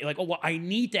I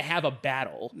need to have a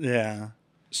battle. Yeah.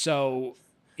 So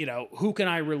who can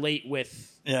I relate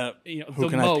with? Yeah. Who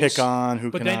can most. I pick on?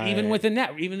 But then even within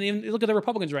that, even look at the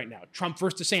Republicans right now, Trump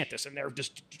versus DeSantis, and they're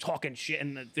just talking shit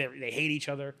and they hate each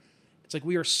other. It's like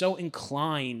we are so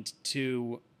inclined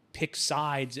to pick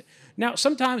sides. Now,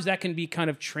 sometimes that can be kind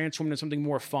of transformed into something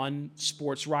more fun,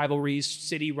 sports rivalries,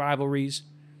 city rivalries.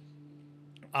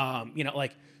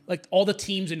 Like all the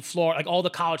teams in Florida, like all the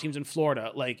college teams in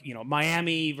Florida, like,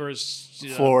 Miami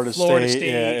versus Florida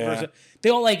State versus, they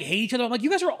all like hate each other. I'm like, you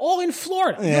guys are all in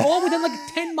Florida. You're all within like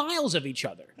 10 miles of each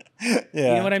other. Yeah. You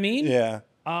know what I mean? Yeah.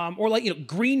 Or like,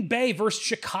 Green Bay versus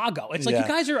Chicago. It's like you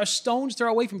guys are a stone's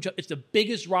throw away from each other. It's the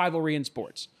biggest rivalry in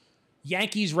sports.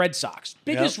 Yankees, Red Sox.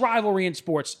 Biggest rivalry in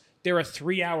sports. They're a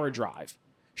 3-hour drive.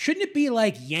 Shouldn't it be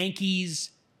like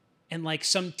Yankees and like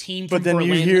some team from But then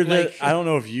Berlin, you hear that, I don't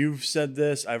know if you've said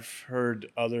this. I've heard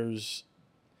others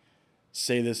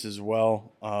say this as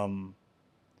well.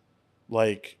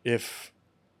 Like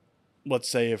let's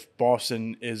say if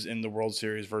Boston is in the World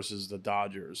Series versus the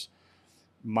Dodgers,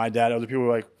 my dad, other people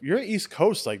were like, you're East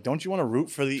Coast. Like, don't you want to root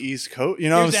for the East Coast? You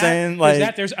know what I'm saying?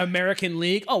 Like, there's American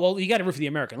League. Oh, well, you got to root for the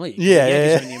American League. Yeah,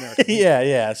 Yankees are in the American League.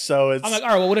 yeah. So it's. I'm like, all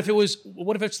right, well, what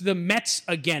if it's the Mets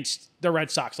against the Red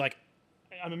Sox? Like,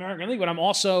 I'm American League, but I'm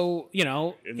also, in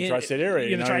the tri-state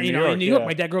area. In New York.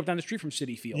 My dad grew up down the street from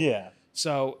Citi Field. Yeah.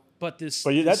 So, that's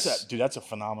a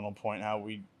phenomenal point. How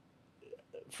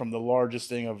from the largest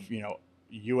thing of,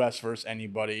 U.S. versus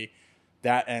anybody,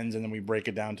 that ends, and then we break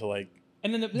it down to like,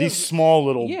 and then these small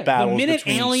little battles. The minute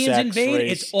between aliens sex, invade,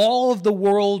 race. it's all of the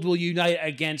world will unite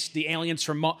against the aliens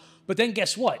from Mars. But then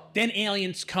guess what? Then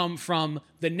aliens come from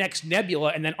the next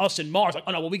nebula, and then us and Mars. Like,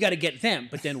 oh no, well, we got to get them.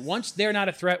 But then once they're not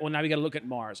a threat, well, now we got to look at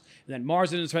Mars. And then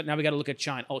Mars isn't a threat. Now we got to look at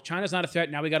China. Oh, China's not a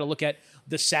threat. Now we got to look at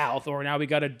the South, or now we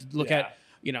got to look at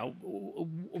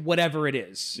whatever it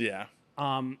is. Yeah.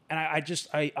 And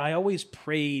I always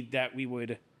prayed that we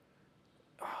would.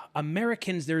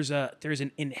 Americans, there's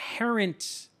an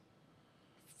inherent,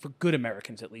 for good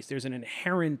Americans at least, there's an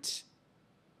inherent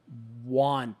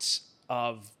want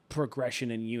of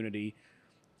progression and unity.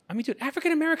 I mean, dude,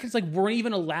 African Americans weren't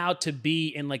even allowed to be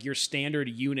in like your standard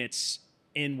units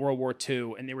in World War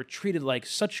II, and they were treated like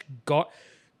such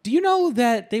Do you know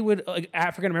that they would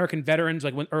African American veterans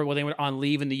when they were on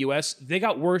leave in the U.S. they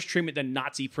got worse treatment than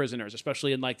Nazi prisoners,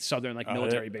 especially in southern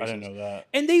military bases. I didn't know that.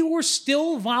 And they were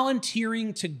still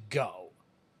volunteering to go.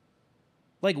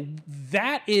 Like,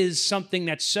 that is something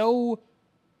that's so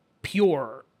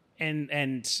pure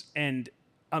and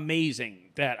amazing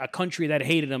that a country that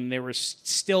hated them, they were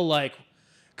still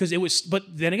because it was. But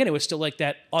then again, it was still like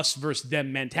that us versus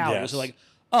them mentality. Yes. It was like,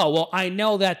 oh, well, I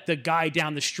know that the guy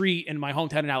down the street in my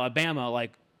hometown in Alabama,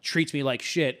 treats me like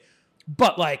shit,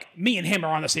 but, me and him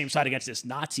are on the same side against this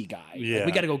Nazi guy. Yeah.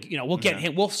 We got to go, we'll get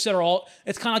him. We'll settle all,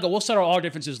 it's kind of we'll settle all our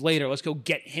differences later. Let's go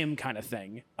get him kind of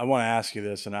thing. I want to ask you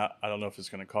this, and I don't know if it's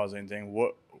going to cause anything.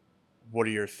 What are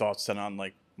your thoughts then on,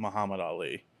 Muhammad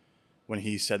Ali? When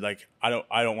he said, I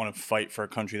don't want to fight for a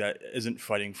country that isn't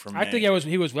fighting for me. I think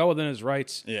he was well within his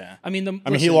rights. Yeah. I mean,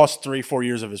 he lost 3-4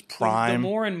 years of his prime. The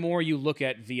more and more you look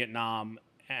at Vietnam,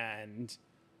 and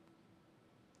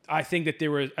I think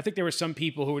there were some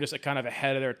people who were just kind of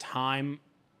ahead of their time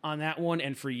on that one,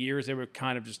 and for years they were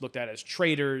kind of just looked at as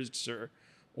traitors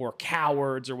or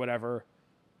cowards or whatever.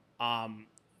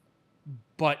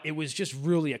 But it was just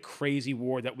really a crazy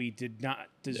war that we did not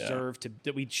deserve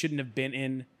that we shouldn't have been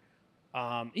in.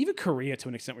 Even Korea, to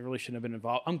an extent, we really shouldn't have been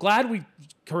involved. I'm glad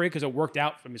Korea, because it worked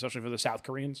out for me, especially for the South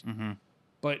Koreans. Mm-hmm.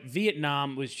 But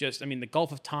Vietnam was just, the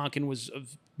Gulf of Tonkin was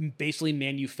basically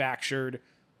manufactured.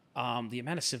 The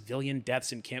amount of civilian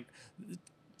deaths in camp.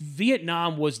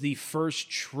 Vietnam was the first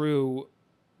true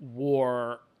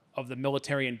war of the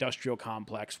military-industrial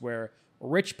complex where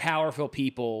rich, powerful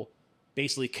people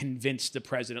basically convinced the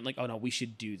president, oh, no, we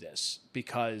should do this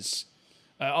because...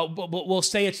 we'll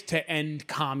say it's to end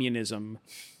communism,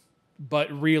 but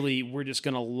really we're just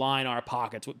going to line our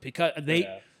pockets because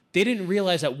they didn't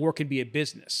realize that war could be a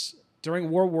business.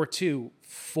 During World War II,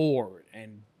 Ford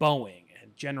and Boeing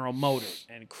and General Motors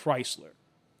and Chrysler,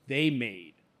 they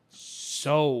made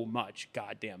so much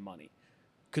goddamn money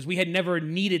because we had never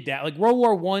needed that. World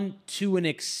War I to an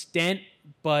extent,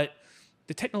 but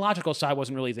the technological side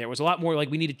wasn't really there. It was a lot more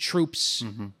we needed troops.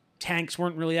 Mm-hmm. Tanks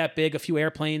weren't really that big, a few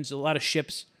airplanes, a lot of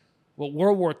ships. Well,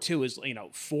 World War II is,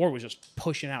 Ford was just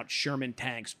pushing out Sherman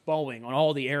tanks, Boeing on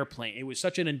all the airplanes. It was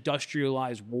such an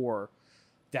industrialized war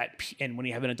and when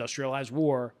you have an industrialized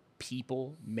war,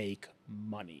 people make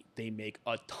money. They make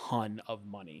a ton of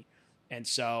money.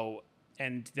 So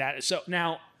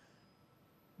now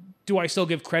do I still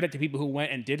give credit to people who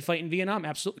went and did fight in Vietnam?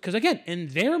 Absolutely. Because again, in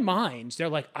their minds, they're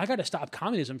like, I got to stop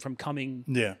communism from coming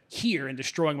here and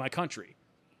destroying my country.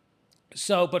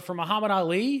 So, but for Muhammad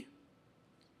Ali,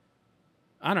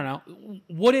 I don't know.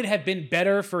 Would it have been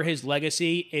better for his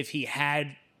legacy if he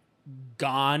had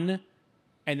gone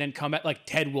and then come back like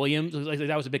Ted Williams? Like,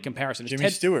 that was a big comparison. Jimmy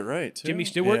Stewart, right? Too? Jimmy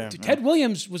Stewart. Yeah, Ted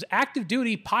Williams was active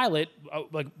duty pilot,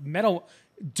 like medal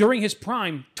during his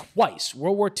prime twice,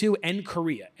 World War II and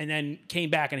Korea, and then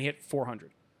came back and hit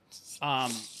 400.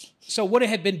 So would it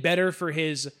have been better for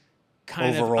his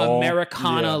kind overall, of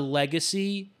Americana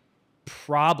legacy?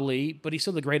 Probably, but he's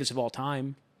still the greatest of all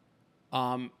time.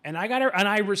 And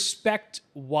I respect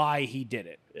why he did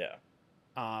it. Yeah.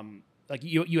 Like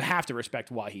you have to respect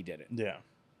why he did it. Yeah.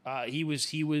 He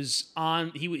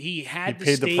had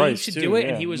the stage to do it,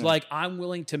 and he was like, I'm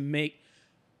willing to make.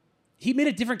 He made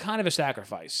a different kind of a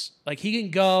sacrifice. Like he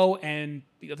can go and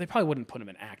they probably wouldn't put him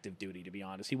in active duty, to be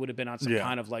honest. He would have been on some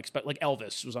kind of like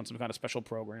Elvis was on some kind of special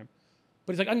program.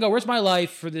 But he's like, I can go risk my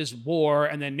life for this war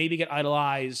and then maybe get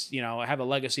idolized, I have a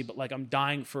legacy, but like I'm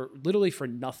dying literally for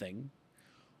nothing.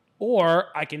 Or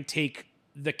I can take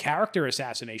the character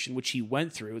assassination, which he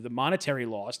went through, the monetary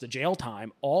loss, the jail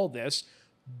time, all this,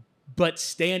 but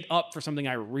stand up for something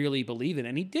I really believe in.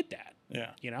 And he did that.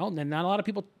 Yeah. And not a lot of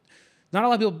people,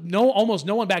 almost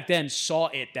no one back then saw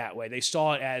it that way. They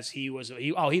saw it as he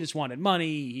just wanted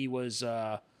money. He was,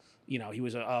 he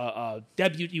was a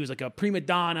debut. He was like a prima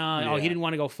donna. Yeah. He didn't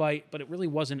want to go fight, but it really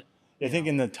wasn't. I think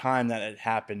in the time that it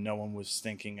happened, no one was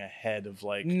thinking ahead of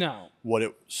what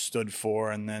it stood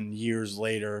for. And then years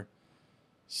later,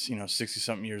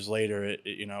 60-something years later,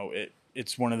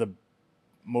 it's one of the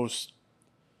most,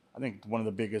 I think, one of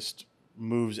the biggest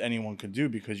moves anyone could do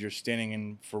because you're standing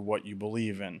in for what you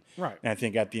believe in. Right. And I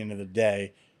think at the end of the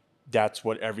day, that's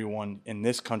what everyone in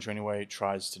this country anyway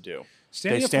tries to do.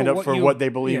 They stand up for what they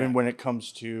believe in when it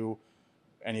comes to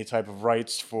any type of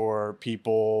rights for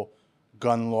people,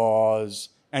 gun laws,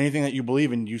 anything that you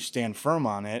believe in, you stand firm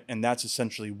on it. And that's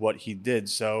essentially what he did.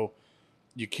 So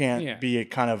you can't be a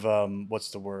kind of,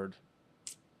 what's the word?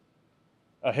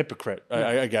 A hypocrite,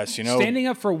 I guess, Standing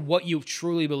up for what you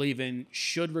truly believe in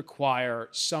should require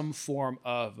some form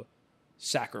of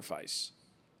sacrifice.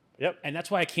 Yep. And that's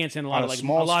why I can't stand a lot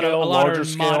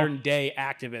of modern day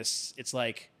activists. It's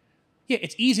like,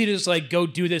 it's easy to just like go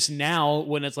do this now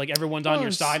when it's like everyone's on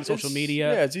your side on social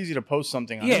media. Yeah, it's easy to post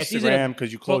something on Instagram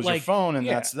because you close your phone and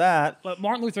that's that. But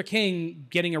Martin Luther King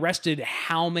getting arrested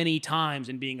how many times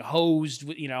and being hosed,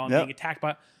 and being attacked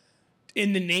by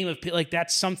in the name of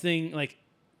that's something like.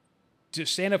 To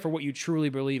stand up for what you truly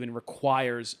believe in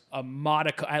requires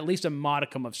at least a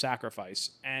modicum of sacrifice.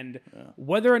 And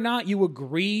whether or not you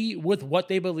agree with what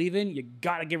they believe in, you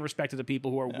got to give respect to the people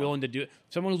who are willing to do it.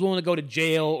 Someone who's willing to go to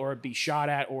jail or be shot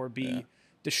at or be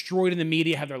destroyed in the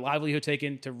media, have their livelihood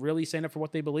taken to really stand up for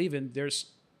what they believe in.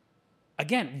 There's,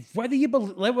 again, whether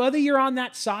you're on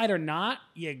that side or not,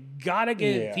 you got to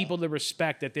give people the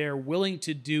respect that they're willing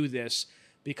to do this.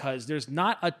 Because there's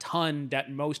not a ton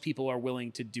that most people are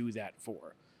willing to do that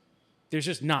for. There's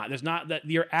just not. There's not that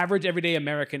your average everyday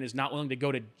American is not willing to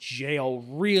go to jail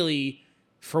really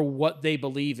for what they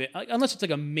believe in, unless it's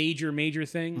like a major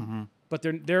thing. Mm-hmm. But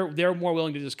they're more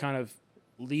willing to just kind of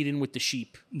lead in with the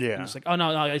sheep. Yeah, and it's like, oh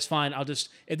no, it's fine.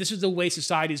 If this is the way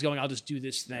society's going, I'll just do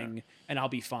this thing and I'll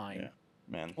be fine. Yeah.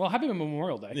 Man. Well, happy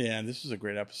Memorial Day. Yeah, this was a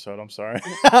great episode. I'm sorry.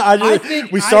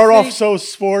 We start off so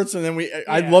sports, and then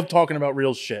I love talking about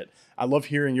real shit. I love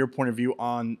hearing your point of view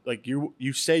on like you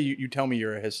say you tell me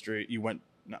you're a history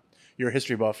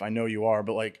buff. I know you are,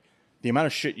 but like the amount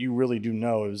of shit you really do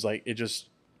know is like it's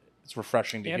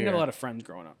refreshing to hear. I didn't have a lot of friends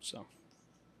growing up, so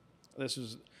this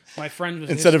was my friend was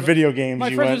instead of video games.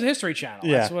 My friend was a History Channel.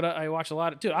 Yeah. That's what I watched a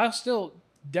lot of. Dude, I still.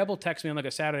 Deb will text me on like a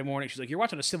Saturday morning. She's like, "You're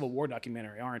watching a Civil War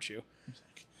documentary, aren't you?"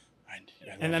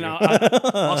 And then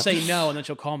I'll say no, and then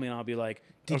she'll call me, and I'll be like,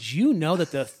 "Did you know that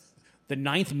the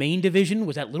 9th Maine Division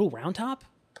was at Little Round Top?"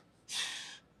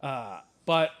 But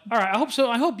all right, I hope so.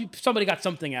 I hope somebody got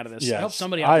something out of this. Yes, I hope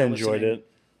somebody. I enjoyed it.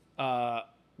 I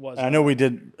know we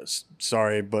did.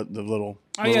 Sorry, but the little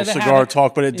cigar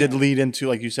talk, but it did lead into,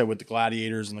 like you said, with the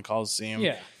Gladiators and the Coliseum.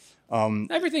 Yeah.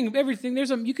 Everything.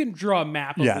 You can draw a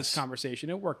map of this conversation.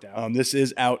 It worked out. This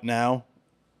is out now.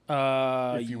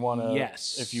 If you want to,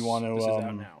 yes. If you want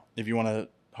to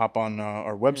hop on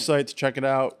our website to check it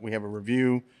out, we have a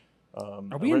review.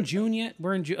 Are we in June yet?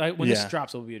 We're in June. When this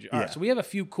drops, it'll be in June. All right, so we have a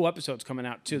few cool episodes coming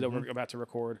out too that we're about to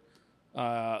record.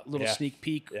 Little sneak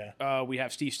peek. Yeah. We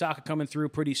have Steve Stocka coming through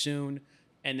pretty soon,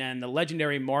 and then the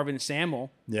legendary Marvin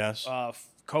Samuel. Yes.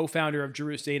 Co-founder of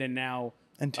Drew Estate and now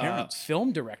And Terrence.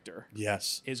 Film director.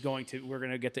 Yes. We're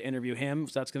going to get to interview him,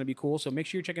 so that's going to be cool. So make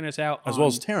sure you're checking us out. As well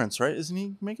as Terrence, right? Isn't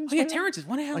he making his Terrence is.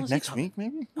 When the hell is next he coming? week,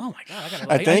 maybe? Oh, my God.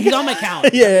 I think. He's on my calendar.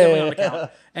 Yeah. On my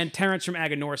calendar. And Terrence from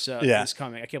Aganorsa is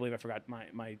coming. I can't believe I forgot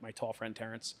my tall friend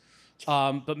Terrence.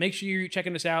 But make sure you're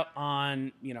checking us out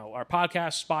on our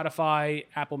podcast, Spotify,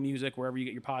 Apple Music, wherever you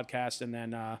get your podcasts, and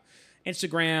then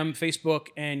Instagram, Facebook,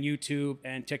 and YouTube,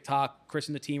 and TikTok. Chris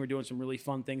and the team are doing some really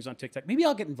fun things on TikTok. Maybe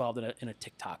I'll get involved in a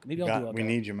TikTok. Maybe I'll do. We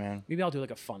need you, man. Maybe I'll do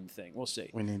like a fun thing. We'll see.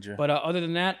 We need you. But other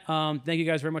than that, thank you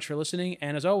guys very much for listening.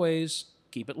 And as always,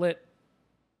 keep it lit.